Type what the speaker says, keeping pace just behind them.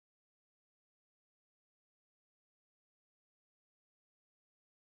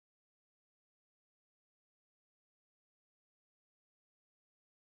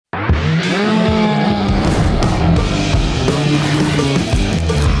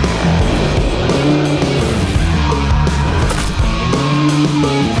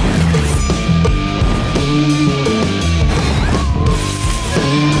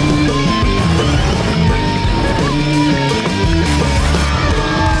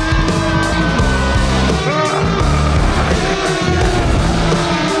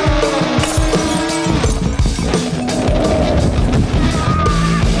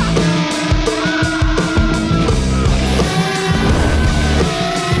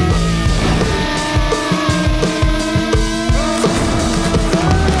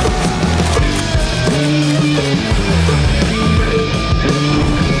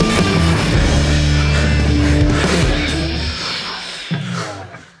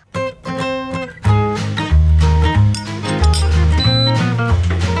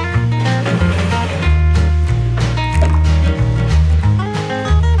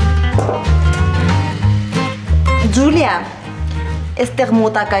Այստեղ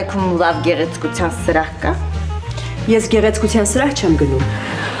մոտակայքում լավ գեղեցկության սրահ կա։ Ես գեղեցկության սրահ չեմ գնում։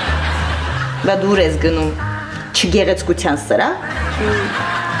 Բա դուր ես գնում չգեղեցկության սրահ։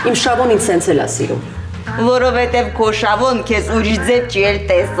 Իմ շավոն ինձ սենց էլ է սիրում։ Որովհետև քո շավոն քեզ ուրիշ ձև չի էլ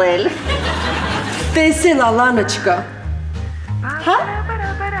տեսել։ Տեսել ալանը չկա։ Հա։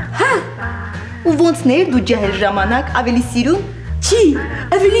 Հա։ Ու ոնց ներ դու ջահել ժամանակ ավելի սիրուն։ Չի,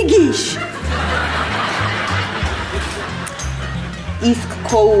 ավելի գիշ։ Իսկ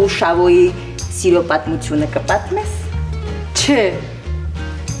քո ու շավոյի սիրո պատմությունը կպատմես։ Չէ։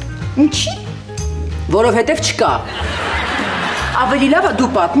 Ինչի։ Որովհետև չկա։ Ավելի լավ է դու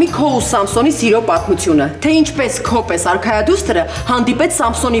պատմի քո ու Սամսոնի սիրո պատմությունը, թե ինչպես քո պես արքայադուստրը հանդիպեց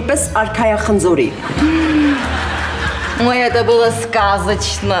Սամսոնի պես արքայախնձորի։ Ой, это было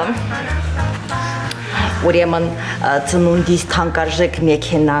сказочно. Ուրեմն ծնունդիս թանկարժեք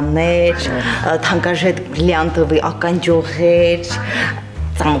մեքենաներ, թանկարժեք բրիլյանտովի ականջողեր,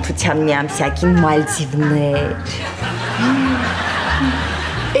 ծանոթության միամսյակին Մալդիվներ։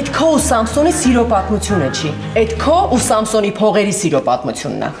 Այդ քո ու Սամսոնի սիրո պատմությունը չի, այդ քո ու Սամսոնի փողերի սիրո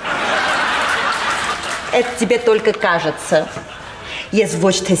պատմությունն է։ Это тебе только кажется. Ես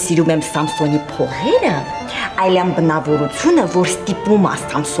ոչ թե սիրում եմ Սամսոնի փողերը, այլ բնավորությունը, որ ստիպում է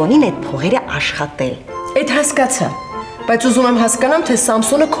Սամսոնին այդ փողերը աշխատել։ Այդ հասկացա, բայց ուզում եմ հասկանամ, թե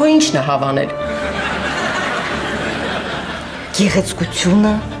Սամսոնը քո ինչն է հավանել։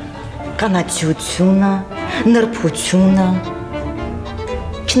 Գեղեցկությունը, կանացիությունը, նրբությունը։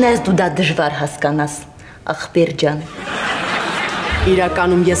 Չնայած դու դա դժվար հասկանաս, ախպեր ջան։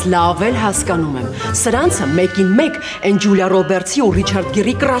 Իրականում ես լավ էլ հասկանում եմ։ Սրանցը մեկին մեկ են Ջուլիա Ռոբերտսի ու Ռիչարդ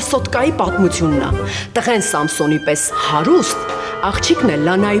Գիրի կրասոտկայի պատմությունն է։ Տղեն Սամսոնի պես հարուստ, աղջիկն է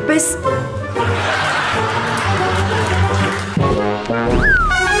Լանայի պես։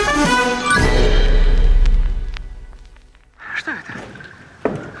 Что это?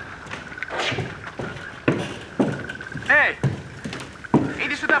 Эй!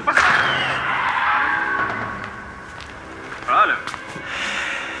 Иди сюда, Алло.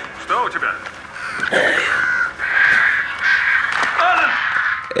 Что у тебя? Аллен!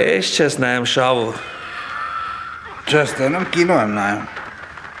 Ես չես նայեմ շավու։ Չես տենում կինո եմ նայում։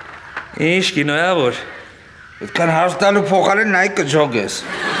 Ինչ կինո է որ։ Այդքան հարստալու փոխարեն նայ կջոգես։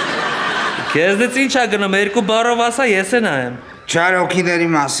 Քեզնից ինչ է գնում, երկու բառով ասա ես է նայեմ։ Չար հոգիների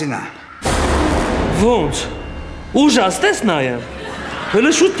մասին է։ Ոնց։ Ուժաստես նայեմ։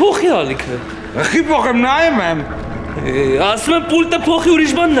 Հələ շուտ փոխի ալիքը։ Ախի փոխեմ նայում եմ։ Ասում եմ պուլտը փոխի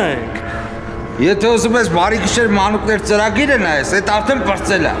ուրիշ բան նայենք։ Եթե ուզում ես բարի գիշեր մանուկներ ծրագիրը նայես, այդ արդեն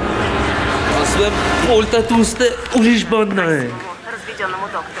պրծել է։ Ասում եմ պուլտը դուստը ուրիշ բան նայենք։ Разведенному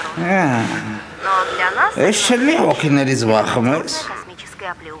доктору. Но для нас Ես չլի հոգիներից վախում ես։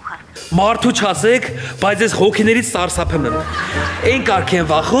 космическая оплеуха. Մարդու չասեք, բայց ես հոգիներից սարսափեմ եմ։ Այն կարգ եմ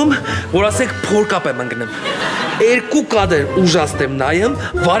վախում, որ ասեք փորկապ եմ ընկնում։ Երկու կադր ուժաստ եմ նայում,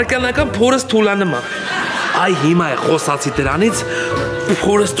 վարկանական փորս թուլանում է։ Այ հիմա է խոսացի դրանից,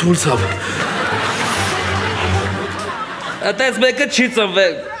 փորս թուլցավ։ Այդպես մեկը չի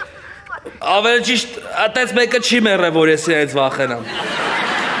ծնվել։ Ավելի ճիշտ, այդպես մեկը չի մեռել, որ ես իրենց վախենամ։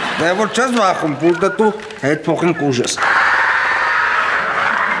 Դե որ չես վախում, պուլտը դու հետ փոխենք ուժս։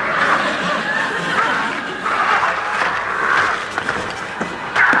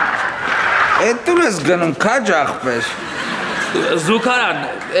 Էդ դու ես գնում քաջ ախպեր։ Զուքարան,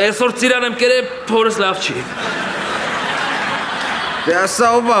 այսօր ծիրան եմ կերել, փորս լավ չի։ Դե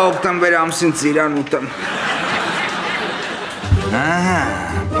ասա ով է հոկտեմբեր ամսին ծիրան ուտեմ։ Ահա,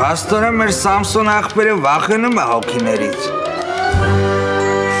 փաստորեն մեր Սամսոն ախպերը վախենում է հոգիներից։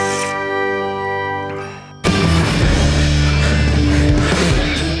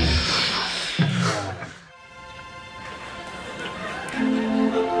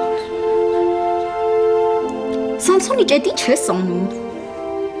 Սամսոնի ճետ ինչ ես անում։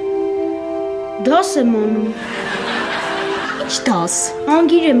 Դաս եմ անում։ Ինչ դաս։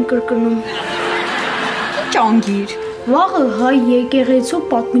 Անգիր եմ կրկնում։ Ինչ անգիր։ Վաղը հայ եկեղեցու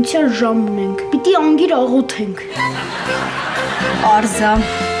պատմության ժամ ունենք։ Պիտի անգիր աղոթենք։ Արզա։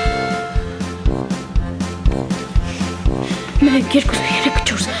 1, 2, 3,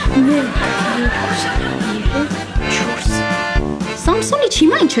 4։ 1, 2, 3, 4։ Սամսոնի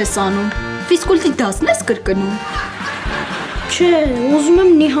հիմա ինչ ես անում։ Ֆիզկուլտի դասն ես կրկնում։ Չէ, ուզում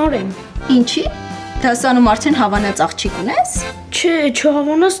եմ նիհարեմ։ Ինչի։ Դասանում արդեն հավանած աղջիկ ունես։ Չէ,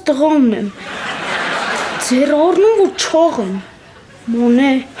 չհավանած տղան եմ։ Ձեր առնում որ չաղ եմ։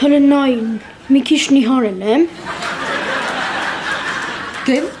 Մոնե, հələ նային, մի քիչ նիհարել եմ։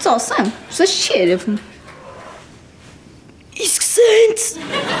 Դե ո՞նց ասեմ, սա չի երևում։ Իսկ սենց։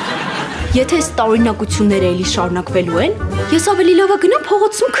 Եթե այս տարօրինակությունները էլի շարունակվելու են, ես ավելի լավ է գնամ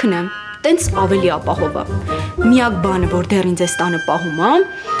փողոցում քնեմ, տենց ավելի ապահով է։ Միակ բանը, որ դեռ ինձ այս տանը պահում է,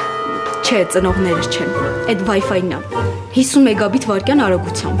 չէ, ծնողներս չեն, այդ Wi-Fi-ն է, 50 մեգաբիտ վայրկյան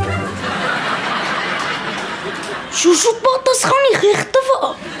արագությամբ։ Շուշուտ պատասխանի խեղտվա։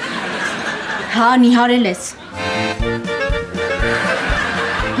 Հա, նիհարել ես։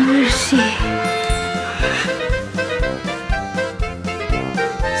 Մերսի։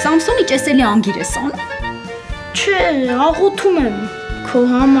 Սամսոնի ճեսելի անգիր ես անում։ Չէ, աղոթում եմ քո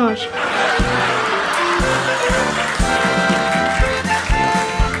համար։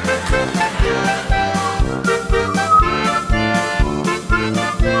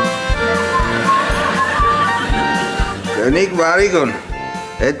 Կնիկ բարիգոն,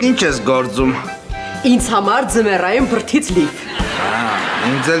 էդ ինչ ես գործում։ Ինձ համար ձմեռային բրդից լիվ։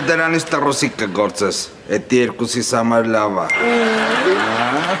 Ինձ էլ դրանից տրոսիկ կգործես, էդ երկուսիս համար լավ է։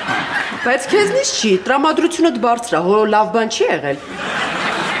 Բայց քեզնից չի, տրամադրությունդ բարձր է, հո լավ բան չի եղել։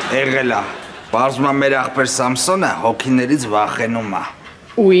 Եղել է, պարզում է մեր աղբեր Սամսոնը հոգիներից վախենում է։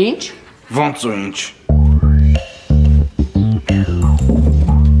 Ու ինչ։ Ոնց ու ինչ։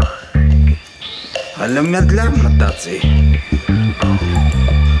 Հələ մի հատ լավ մտածի։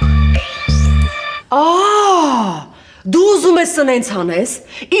 Դու ուզում ես սնենց անես,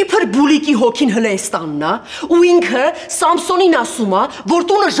 իբր բուլիկի հոգին հլեստանն է, ու ինքը Սամսոնին ասում է, որ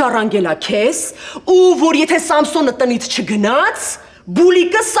տունը ժառանգել է քեզ, ու որ եթե Սամսոնը տնից չգնաց,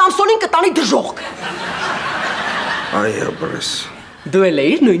 բուլիկը Սամսոնին կտանի դժոխք։ Այո, բրես։ Դու էլ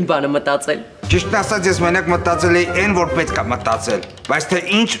էիր նույն բանը մտածել։ Ճիշտն ասած ես մենակ մտածել էի այն, որ պետք է մտածել, բայց թե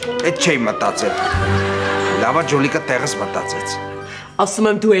ինչ, այդ չէի մտածել։ Լավա ջոլիկը տեղս մտածեց։ Ասում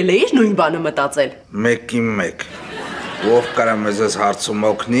եմ դու էլ էիր նույն բանը մտածել։ Մեկին մեկ։ Ով կարա մեզ ես հարցում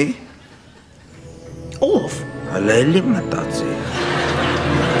օգնի։ Ով։ Հələ էլի մտածի։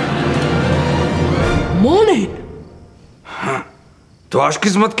 Մանեն։ Դու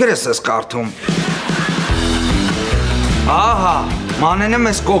աշկից մտքեր ես ես կարդում։ Ահա, Մանենը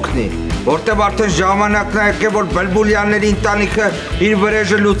մեզ կօգնի, որտեվ արդեն ժամանակն է եկել, որ Բլբուլյանների ընտանիքը իր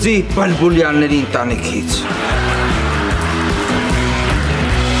վրեժը լուծի Բլբուլյանների ընտանիքից։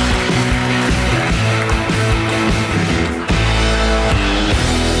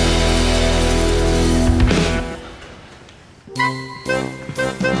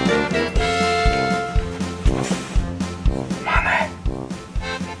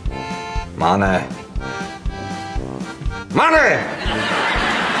 Մանե։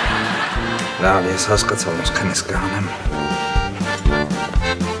 Լավ, ես հասկացա, ոնց քնես կհանեմ։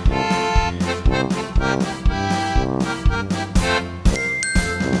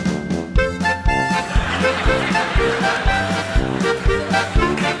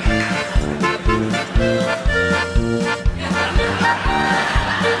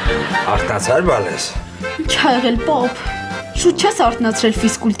 Արթնացար բալես։ Ինչ ա եղել, պապ։ Շուտ չես արթնացրել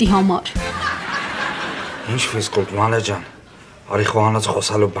ֆիզկուլտի համար։ Ինչ ֆիզկուլտ, Մանե ջան, արի խոհանոց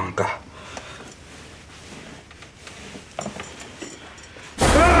խոսալու բան կա։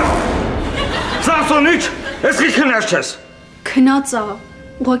 Սամսոնիչ, ես քիչ քնած չես։ Քնած ա,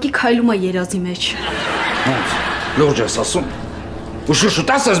 ուղղակի քայլում ա երազի մեջ։ Ոնց, լուրջ ես ասում։ Ու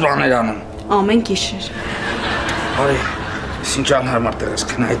շուշուտ ասես բաներ անում։ Ամեն գիշեր։ Արի, ես ինչ անհարմար տեղ ես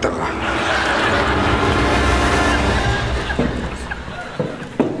քնայի տղա։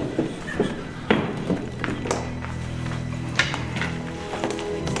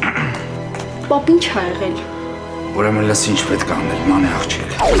 Պապ, ինչ ա եղել։ Ուրեմն լս ինչ պետք է անել, Մանե աղջիկ։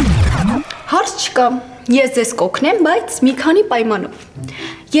 Հարց չկա, ես ձեզ կօգնեմ, բայց մի քանի պայմանով։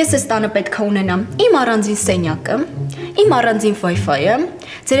 Ես այս տանը պետք է ունենամ իմ առանձին սենյակը, իմ առանձին Wi-Fi-ը,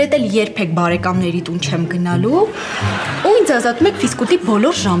 ձեր հետ էլ երբեք բարեկամների տուն չեմ գնալու, ու ինձ ազատում եք ֆիզկուլտի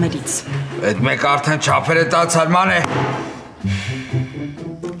բոլոր ժամերից։ Այդ մեկը արդեն չափեր է տացար, Մանե։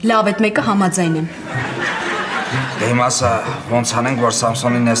 Լավ, այդ մեկը համաձայն եմ։ Դե հիմա ասա, ոնց անենք, որ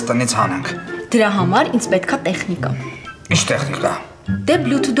Սամսոնին ես տնից հանենք։ Դրա համար ինձ պետքա տեխնիկա։ Ինչ տեխնիկա։ Դե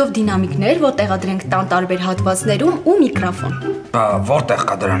Bluetooth-ով դինամիկներ, որ տեղադրենք տան տարբեր հատվածներում ու միկրոֆոն։ Որտեղ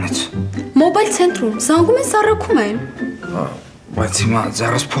կա դրանից։ Մոբայլ ցենտրում, զանգում են, սառաքում են։ Բայց հիմա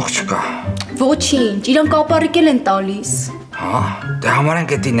ձեռս փող չկա։ Ոչինչ, իրանք ապառիկել են տալիս։ Հա, դե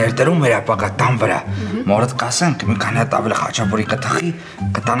համարենք էդի ներդրում մեր ապագա տան վրա։ Մորդ կասենք, մի քանի հատ ավելի խաչապուրի կթխի,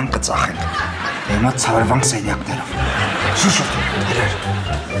 կտանենք կծախենք։ Դե հիմա ցավրվանք սենյակներով։ Շուշուտ, հրեր։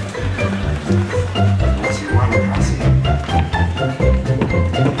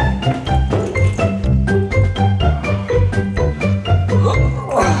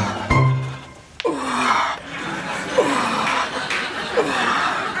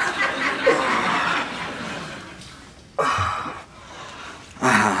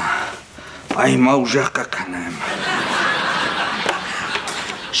 հիմա ուժեղ կքնեմ։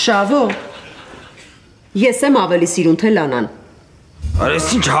 Շավո, ես եմ ավելի սիրուն թե Լանան։ Արես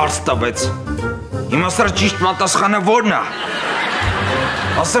ինչ հարց տվեց։ Հիմա սրա ճիշտ պատասխանը ո՞րն է։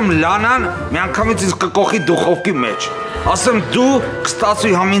 Ասեմ Լանան միանգամից ինձ կկոխի դուխովկի մեջ։ Ասեմ դու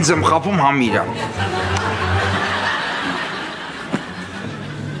կստացուի համ ինձ եմ խապում համ իրան։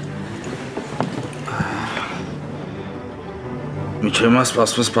 Միջև հիմա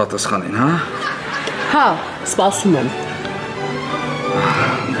սպասվես պատասխանին, հա։ Հա, սպասում եմ։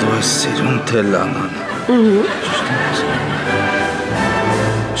 Դու ես սիրուն թե Լանան։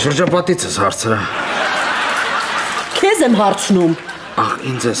 Շրջապատից ես հարցրա։ Քեզ եմ հարցնում։ Ախ,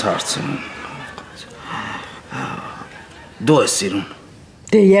 ինձ ես հարցնում։ Դու ես սիրուն։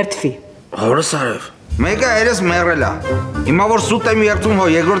 Դե երդվի։ Հորս արև։ Մեկը երես մեղրել է։ Հիմա որ սուտ եմ երդվում, հո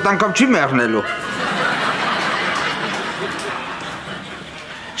երկրորդ անգամ չի մեղնելու։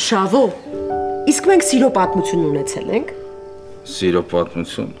 Շավո, իսկ մենք սիրո պատմություն ունեցել ենք։ Սիրո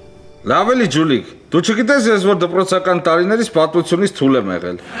պատմություն։ Լավ էլի ջուլիկ, դու չգիտես ես որ դպրոցական տարիներից պատմությունից թույլ եմ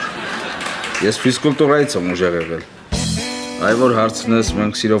եղել։ Ես ֆիզկուլտուրայից եմ ուժեղ եղել։ Այ որ հարցնես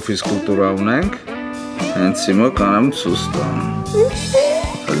մենք սիրո ֆիզկուլտուրա ունենք, հենց հիմա կանեմ ցույց տամ։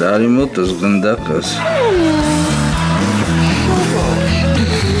 Հլարի մոտս գնդակս։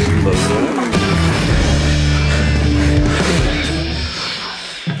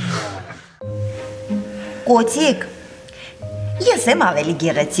 Կոտիկ, ես եմ ավելի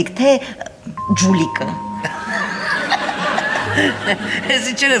գեղեցիկ, թե ջուլիկը։ Ես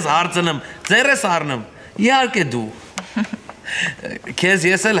իչեր ես հարցնեմ, ձեր ես առնում, իհարկե դու։ Քեզ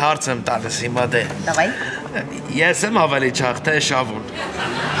ես էլ հարց եմ տալիս հիմա դե։ Դավայ։ Ես եմ ավելի չաղ, թե Շավուն։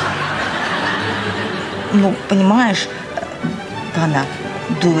 Ну, понимаешь, Вана,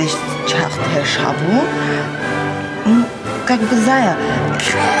 думаешь, чах ты Шаву? Ну, как бы зая.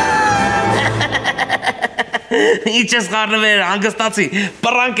 Իչես խառնվեր, հանգստացի,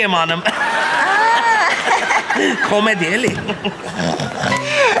 պրանք եմ անում։ Կոմեդի էլի։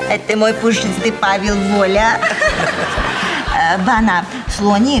 Это мой пушистый Павел Воля. Վանա,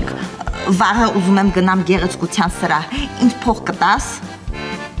 Սլոնիկ, վաղը ուզում եմ գնամ գեղեցկության սրահ, ինձ փող կտաս։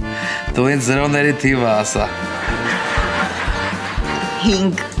 Դու ինձ զրոների թիվը ասա։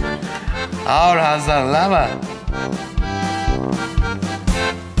 5 100,000 լավ է։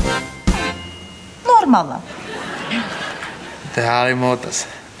 Նորմալ է։ Դե հարի մոտս։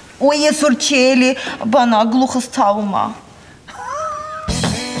 Ой, այսօր չի էլի, բանա, գլուխս ցավում է։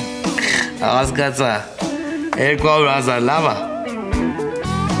 Հասկացա։ 200,000 լավ է։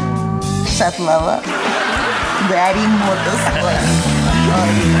 Շատ լավ է։ Դարի մոտս։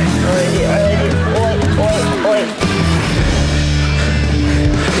 Օй։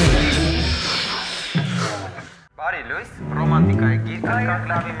 Բարի լույս, ռոմանտիկայի գիրքը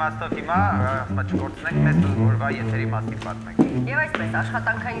կանգլավի մասով հիմա չգործնենք մեզ օրվա եթերի մասին պատմենք։ Եվ այսպես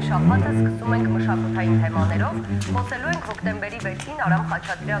աշխատանքային շաբաթը սկսում ենք մշակութային թեմաներով, խոսելու ենք հոկտեմբերի 6-ին Արամ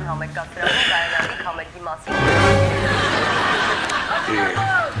Խաչատրյան համերգասրահում կայանալիք համերգի մասին։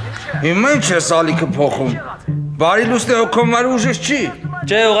 Հիմա ինչ ես ալիքը փոխում։ Բարի լուսնի հոգոմար ուժես չի։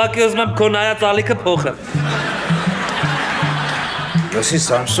 Չէ, ուղղակի ուզում եմ քո նայած ալիքը փոխեմ։ Լսի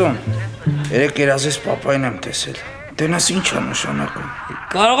Սամսոն, երեք երազես պապային եմ տեսել։ Դենաս ինչ է նշանակում։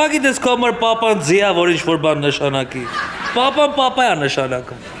 Կարող է գիտես քո համար պապան ձիա, որ ինչ-որ բան նշանակի։ Պապան պապա է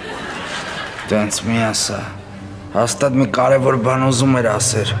նշանակում։ Տենց մի ասա։ Հաստատ մի կարևոր բան ուզում էր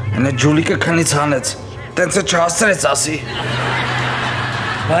ասեր։ Հենա ջուլիկը քնից հանեց։ Տենց է չհասցրեց ասի։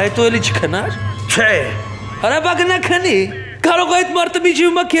 Բայց դու էլի չքնար։ Չէ։ Արա բա գնա քնի։ Կարող է այդ մարդը միջի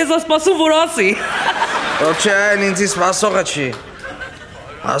հիմա քեզ ասպասում որ ասի։ Ոչ այն ինձ սպասողը չի։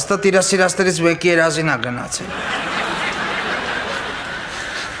 Հաստատ իր սիրասներից մեկի երազին է գնացել։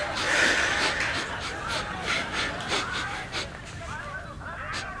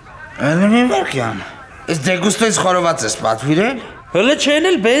 Ալմին Վարկյան, ես դեգուստոյից խորոված ես պատվիրել։ Հələ չեն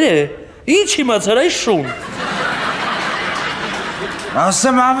էլ բեր է։ Ինչ իմացար այս շուն։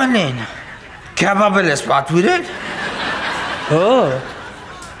 Ասեմ ավելին, քեբաբել ես պատվիրել։ Հա։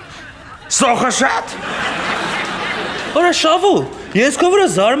 Սոխը շատ։ Արա Շավու, ես քո վրա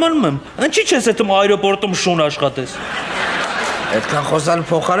զարմանում եմ։ Ինչի՞ չես այդում այրոպորտում շուն աշխատես։ Այդքան խոսալ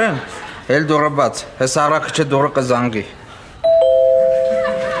փոխարեն, էլ դորը բաց, հես առակը չէ դորը կզանգի։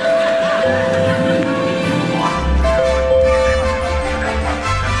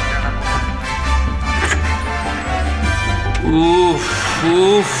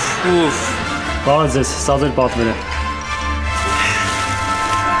 Ուֆ։ Բարև ձեզ, սա ձեր պատվերը։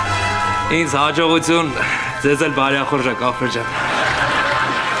 Ինձ հաջողություն, ձեզ էլ բարյախորժակ ախպեր ջան։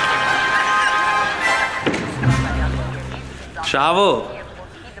 Շավո,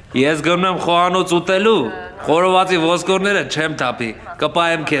 Ես գնում եմ խոհանոց ուտելու, խորովածի ոսկորները չեմ թափի,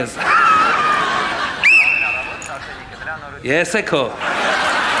 կպայեմ քեզ։ Ես է քո։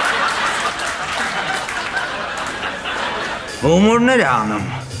 Հումորներ է անում,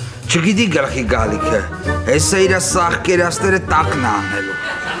 չգիտի գլխի գալիքը, հեսը իրա սաղ կերաստերը տակն է անելու։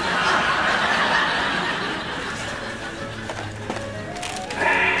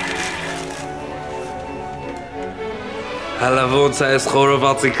 Հələ ոնց է այս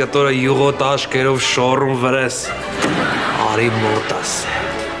խորովածի կտորը յուղոտ աշկերով շորում վրես, արի մոտաս։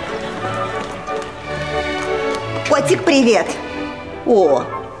 Котик, привет. О,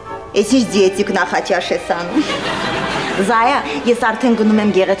 էսիշ դիետիկ նախաճաշ ես անում։ Զայա, ես արդեն գնում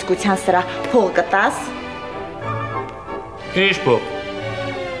եմ գեղեցկության սրա, փող կտաս։ Ինչ փող։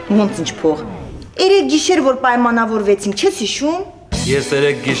 Ոնց ինչ փող։ Երեք գիշեր որ պայմանավորվեցինք, չես հիշում։ Ես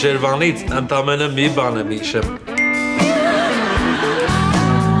երեք գիշերվանից ընդամենը մի բան եմ հիշում։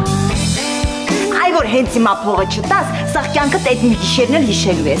 Այ որ հենց հիմա փողը չտաս, սաղ կյանքդ այդ մի գիշերն էլ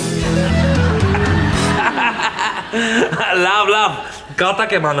հիշելու ես։ Լավ,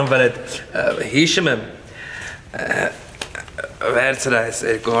 կատակ եմ անում վրետ, հիշում եմ, վերցրա ես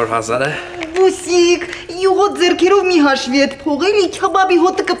 200,000-ը։ Բուսիկ, յուղոտ ձերքերով մի հաշվի այդ փողերը, քաբաբի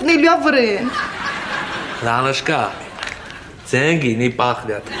հոտը կպնելու է վրեն։ Լանышկա, ձենգի, նի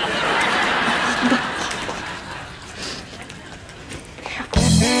պախվյատ։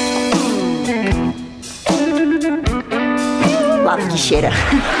 Լավ գիշերը։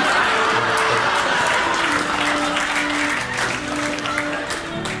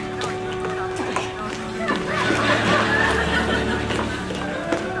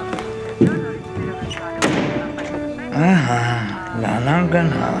 Ահա, լանան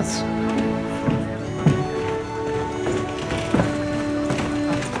գնաց։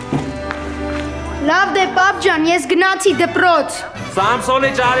 Լավ դե պապ ջան, ես գնացի դպրոց։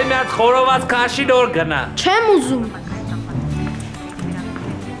 Սամսոնի ճարի մի հատ խորոված քաշի նոր գնա։ Չեմ ուզում։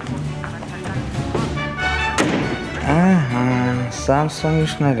 Ահա,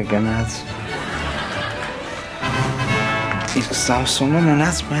 Սամսոնիշները գնաց։ Իսկ Սամսոնը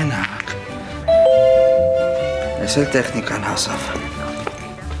մնաց մենակ։ Ես էլ տեխնիկան հասավ։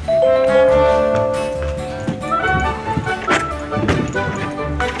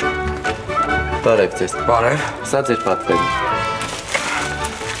 Բարև ձեզ։ Բարև։ Սա ձեր պատվերը։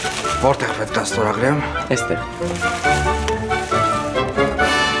 Որտեղ պետք է ստորագրեմ։ Էստեղ։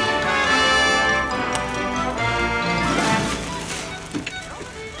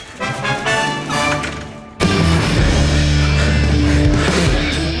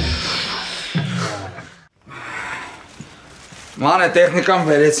 Ման է տեխնիկան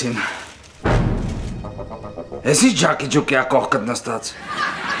վերեցին։ Ես ի ջակի ջուկիա կողքդ նստած։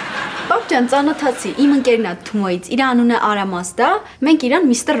 Պապ ջան, ծանոթացի, իմ ընկերն է Թումոյից, իր անունը Արամաստ է, մենք իրան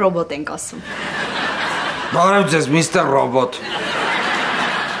միստր ռոբոտ ենք ասում։ Բարև ձեզ, միստր ռոբոտ։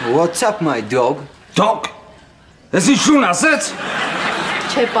 What's up my dog? Dog։ Ես ի շուն ասեց։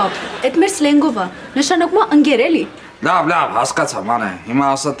 Չէ, պապ, այդ մեր սլենգով է, նշանակում է ընկեր էլի։ Լավ, հասկացա, ման է,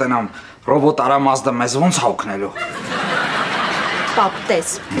 հիմա ասա տենամ, ռոբոտ Արամաստը մեզ ոնց հոգնելու։ Պապ,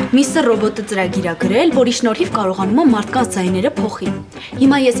 տես, միստր ռոբոտը ծրագիր է գրել, որի շնորհիվ կարողանում է մարդկանց ձայները փոխի։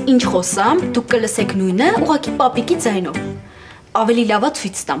 Հիմա ես ինչ խոսամ, դուք կլսեք նույնը, ուղղակի պապիկի ձայնով։ Ավելի լավ է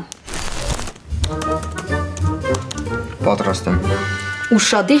ցույց տամ։ Պատրաստ եմ։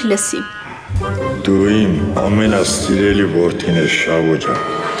 Ուշադիր լսի։ Դու իմ ամենասիրելի որդին ես Շավո ջան։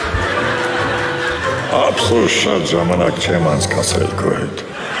 Ափսոս շատ ժամանակ չեմ անցկացրել քո հետ։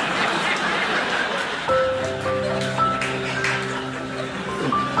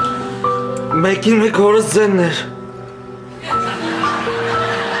 Մեկին մեկ հորս ձեններ։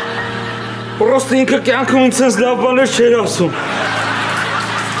 Պրոստը ինքը կյանքում ինձ ես լավ բաներ չեր ասում։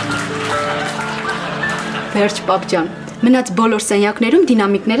 Վերջ, պապ ջան, մնաց բոլոր սենյակներում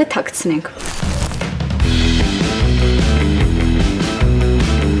դինամիկները թաքցնենք։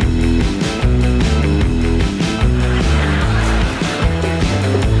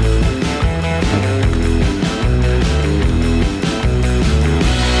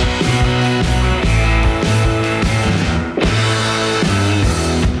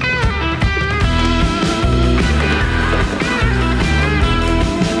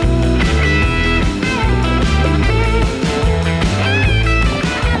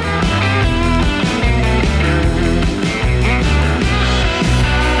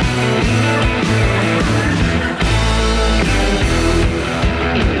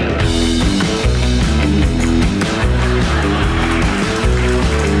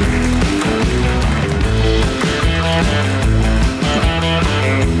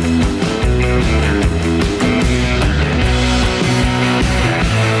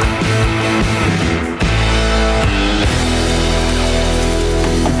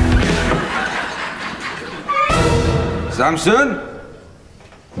 Սամսոն։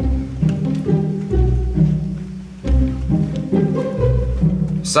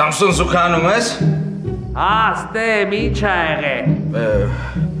 Սամսոն զուգանում ես։ Աստե, ինչ ա եղել։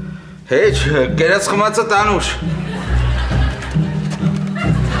 Հեչ, կերած խմածը տանուշ։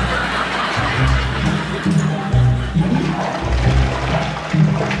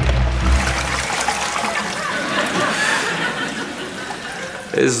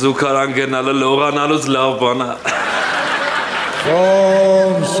 Ես զուգարան գնալը լողանալուց լավ բան է։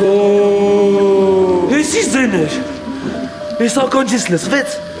 Սամսոն։ Ես ինչ ձեներ։ Ես ականջիս լսվեց։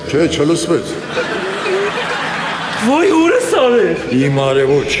 Չէ, չլսվեց։ Ոյ ուրս արեր։ Իմ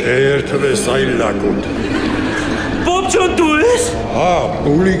արևո չերթվես այլ լակոտ։ Պոպչոն դու ես։ Հա,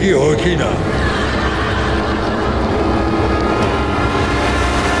 բուլիկի հոգին է։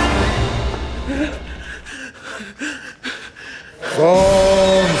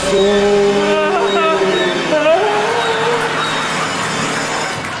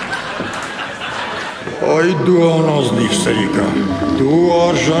 Այ դու անազնիվ Սերիկա, դու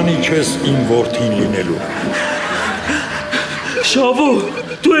արժանի չես իմ որդին լինելու։ Շավո,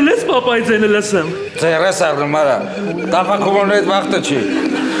 դու էլ ես պապայի ձենը լսեմ։ Ձերես առնում արա, տաղաքովոնը այդ վաղտը չի։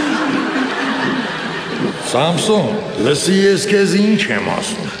 Սամսոն, լսի ես քեզ ինչ եմ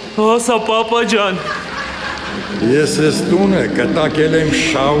ասում։ Ասա պապա ջան։ Ես ես տունը կտակել եմ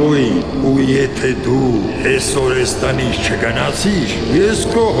Շավոյին, ու եթե դու այսօր ես տնից չգնացիր, ես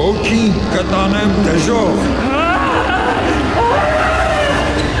քո հոգին կտանեմ դժոխ։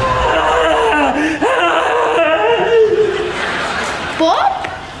 Պապ,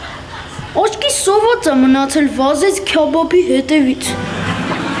 աչքի սոված է մնացել, վազեց քյաբաբի հետևից։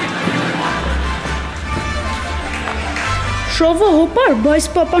 Շովը հոպար, բայց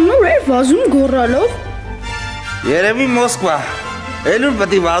պապան նոր էր վազում գոռալով։ Երևի Մոսկվա, էլուր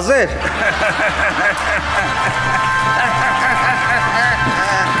պետք է վազեր։